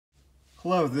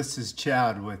Hello, this is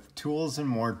Chad with Tools and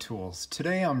More Tools.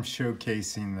 Today I'm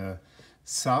showcasing the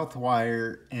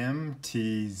Southwire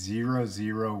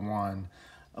MT001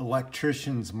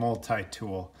 Electrician's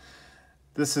multi-tool.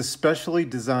 This is specially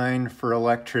designed for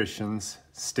electricians,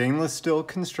 stainless steel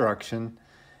construction,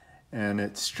 and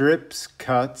it strips,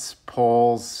 cuts,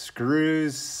 pulls,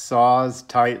 screws, saws,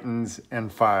 tightens,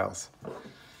 and files.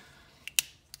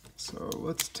 So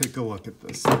let's take a look at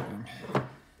this thing.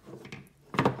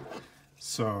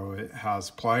 So it has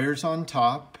pliers on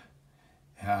top,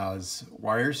 has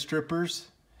wire strippers,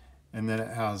 and then it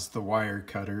has the wire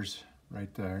cutters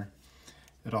right there.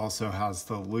 It also has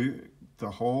the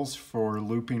holes for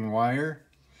looping wire.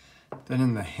 Then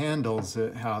in the handles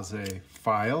it has a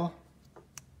file,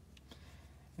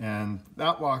 and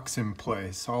that locks in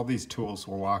place. All these tools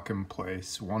will lock in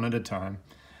place one at a time.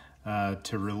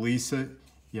 To release it,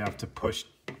 you have to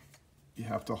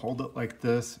hold it like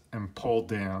this and pull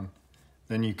down.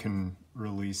 Then you can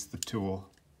release the tool.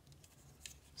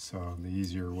 So the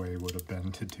easier way would have been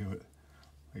to do it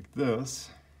like this.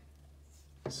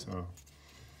 So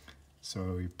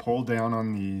you pull down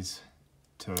on these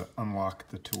to unlock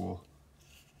the tool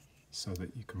so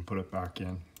that you can put it back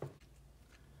in. We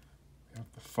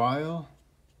have the file.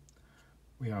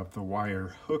 We have the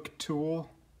wire hook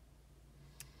tool.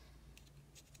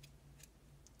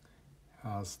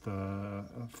 Has the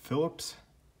phillips.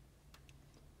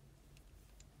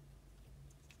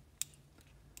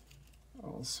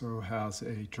 Also has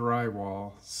a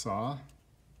drywall saw.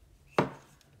 The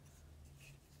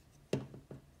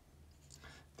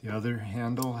other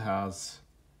handle has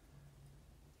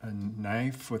a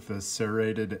knife with a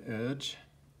serrated edge.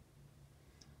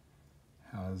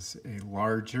 Has a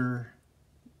larger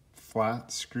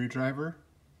flat screwdriver.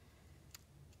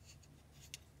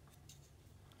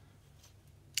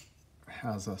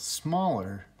 Has a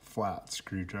smaller flat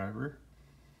screwdriver.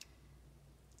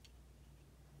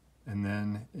 And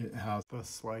then it has the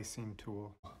slicing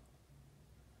tool.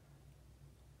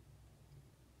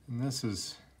 And this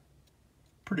is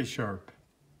pretty sharp.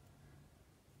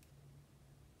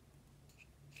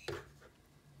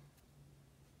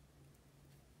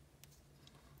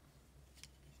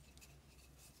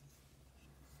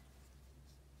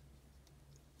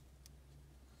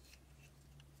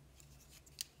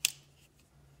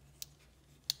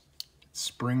 It's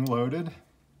spring-loaded.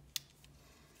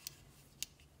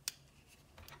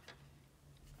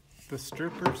 The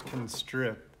strippers can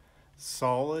strip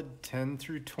solid 10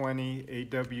 through 20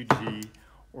 AWG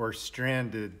or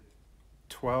stranded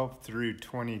 12 through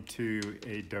 22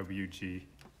 AWG.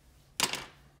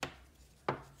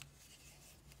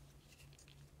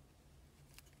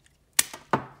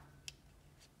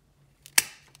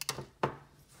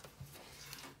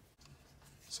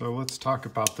 So let's talk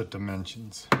about the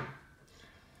dimensions.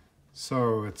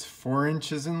 So it's 4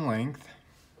 inches in length,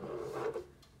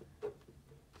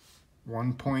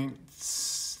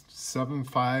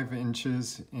 1.75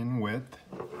 inches in width,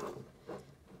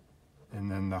 and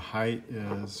then the height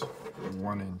is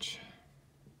 1 inch.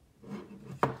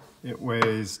 It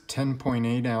weighs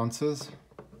 10.8 ounces.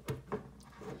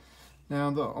 Now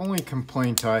the only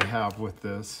complaint I have with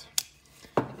this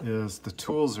is the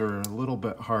tools are a little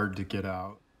bit hard to get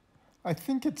out. I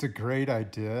think it's a great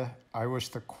idea. I wish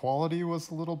the quality was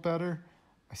a little better.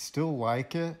 I still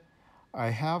like it. I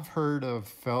have heard of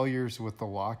failures with the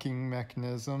locking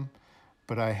mechanism,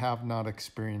 but I have not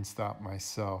experienced that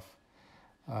myself.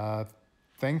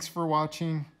 Thanks for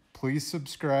watching. Please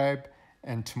subscribe,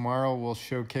 and tomorrow we'll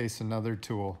showcase another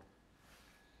tool.